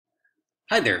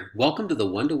Hi there, welcome to the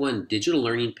One-to-One Digital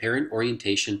Learning Parent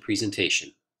Orientation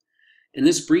presentation. In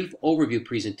this brief overview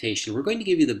presentation, we're going to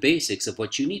give you the basics of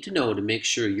what you need to know to make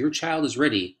sure your child is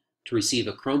ready to receive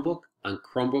a Chromebook on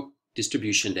Chromebook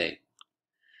Distribution Day.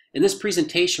 In this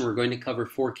presentation, we're going to cover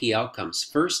four key outcomes.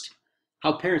 First,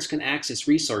 how parents can access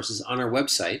resources on our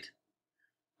website,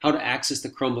 how to access the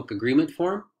Chromebook agreement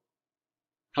form,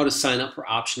 how to sign up for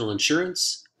optional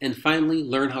insurance, and finally,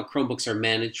 learn how Chromebooks are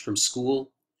managed from school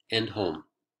and home.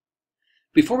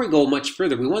 Before we go much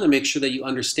further, we want to make sure that you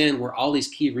understand where all these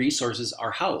key resources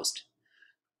are housed.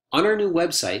 On our new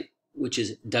website, which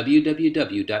is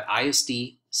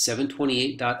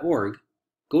www.isd728.org,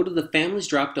 go to the Families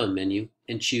drop-down menu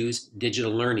and choose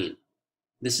Digital Learning.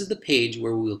 This is the page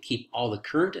where we will keep all the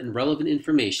current and relevant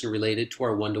information related to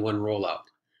our one-to-one rollout.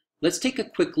 Let's take a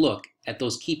quick look at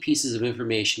those key pieces of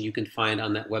information you can find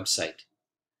on that website.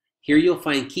 Here you'll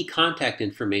find key contact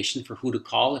information for who to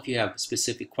call if you have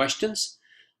specific questions,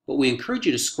 but we encourage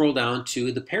you to scroll down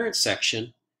to the Parents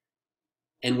section,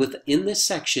 and within this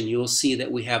section you will see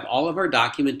that we have all of our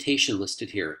documentation listed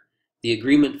here. The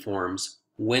agreement forms,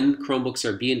 when Chromebooks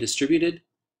are being distributed,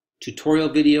 tutorial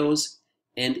videos,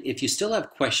 and if you still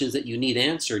have questions that you need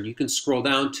answered, you can scroll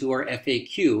down to our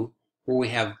FAQ where we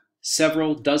have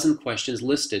several dozen questions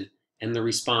listed and the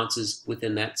responses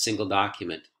within that single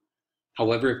document.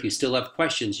 However, if you still have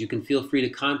questions, you can feel free to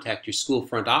contact your school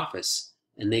front office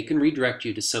and they can redirect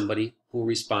you to somebody who will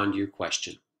respond to your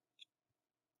question.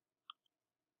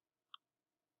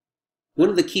 One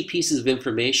of the key pieces of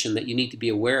information that you need to be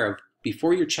aware of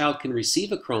before your child can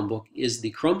receive a Chromebook is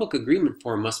the Chromebook agreement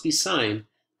form must be signed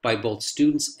by both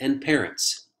students and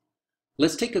parents.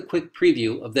 Let's take a quick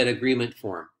preview of that agreement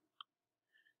form.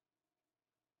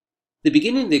 The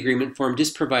beginning of the agreement form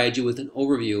just provides you with an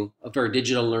overview of our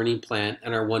digital learning plan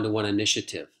and our one-to-one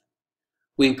initiative.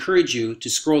 We encourage you to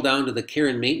scroll down to the care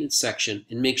and maintenance section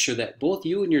and make sure that both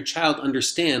you and your child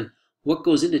understand what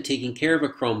goes into taking care of a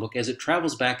Chromebook as it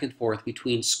travels back and forth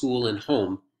between school and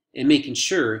home, and making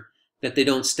sure that they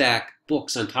don't stack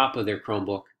books on top of their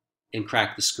Chromebook and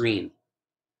crack the screen.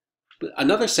 But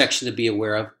another section to be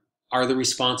aware of are the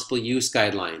responsible use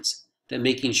guidelines, that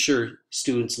making sure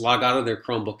students log out of their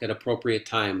Chromebook at appropriate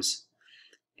times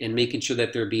and making sure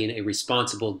that they're being a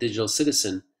responsible digital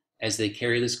citizen as they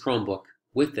carry this Chromebook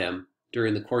with them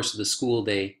during the course of the school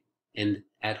day and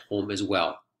at home as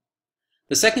well.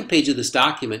 The second page of this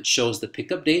document shows the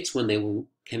pickup dates when they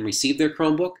can receive their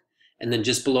Chromebook, and then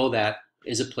just below that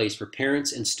is a place for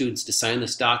parents and students to sign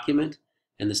this document,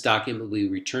 and this document will be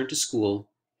returned to school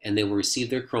and they will receive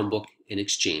their Chromebook in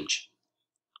exchange.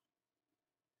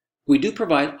 We do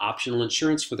provide optional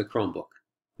insurance for the Chromebook.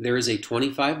 There is a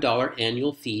 $25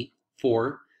 annual fee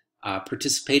for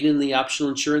participating in the optional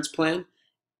insurance plan,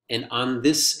 and on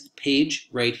this page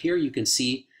right here you can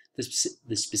see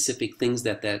the specific things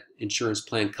that insurance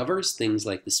plan covers. Things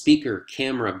like the speaker,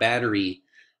 camera, battery,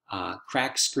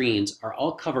 cracked screens are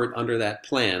all covered under that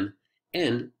plan,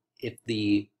 and if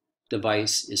the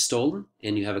device is stolen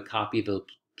and you have a copy of a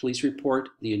police report,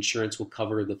 the insurance will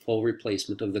cover the full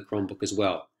replacement of the Chromebook as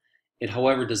well. It,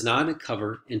 however, does not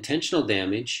cover intentional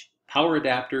damage, power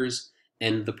adapters,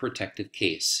 and the protective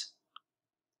case.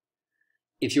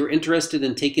 If you're interested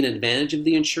in taking advantage of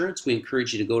the insurance, we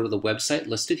encourage you to go to the website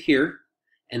listed here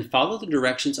and follow the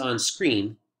directions on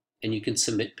screen, and you can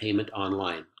submit payment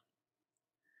online.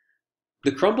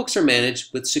 The Chromebooks are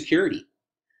managed with security.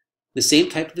 The same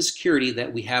type of security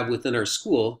that we have within our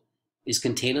school is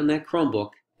contained on that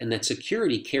Chromebook, and that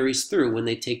security carries through when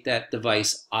they take that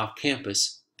device off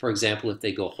campus. For example, if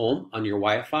they go home on your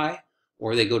Wi-Fi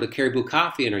or they go to Caribou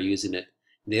Coffee and are using it,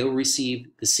 they will receive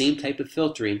the same type of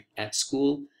filtering at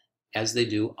school as they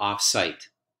do off-site.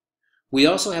 We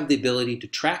also have the ability to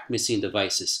track missing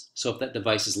devices, so if that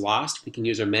device is lost, we can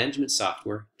use our management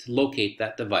software to locate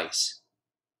that device.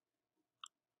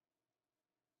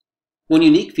 One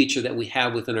unique feature that we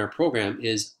have within our program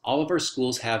is all of our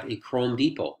schools have a Chrome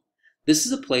Depot. This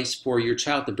is a place for your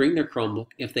child to bring their Chromebook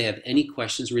if they have any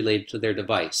questions related to their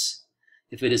device.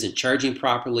 If it isn't charging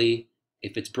properly,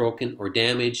 if it's broken or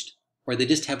damaged, or they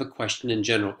just have a question in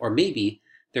general, or maybe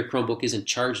their Chromebook isn't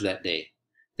charged that day,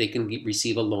 they can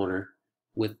receive a loaner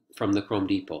from the Chrome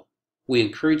Depot. We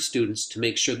encourage students to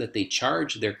make sure that they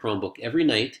charge their Chromebook every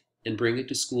night and bring it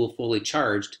to school fully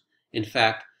charged. In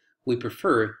fact, we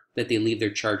prefer that they leave their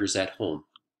chargers at home.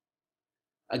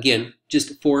 Again,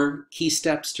 just 4 key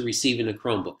steps to receiving a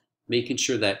Chromebook. Making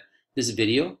sure that this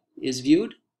video is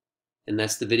viewed, and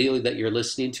that's the video that you're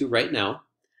listening to right now.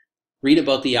 Read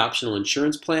about the optional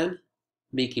insurance plan,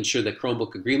 making sure the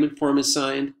Chromebook agreement form is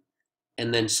signed,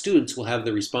 and then students will have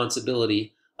the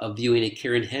responsibility of viewing a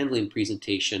care and handling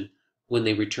presentation when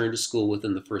they return to school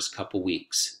within the first couple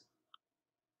weeks.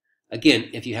 Again,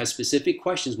 if you have specific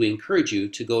questions, we encourage you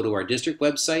to go to our district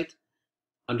website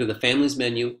under the Families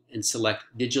menu and select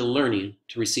Digital Learning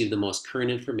to receive the most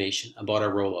current information about our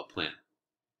roll-up plan.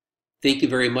 Thank you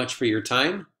very much for your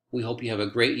time. We hope you have a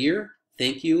great year.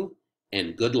 Thank you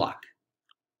and good luck.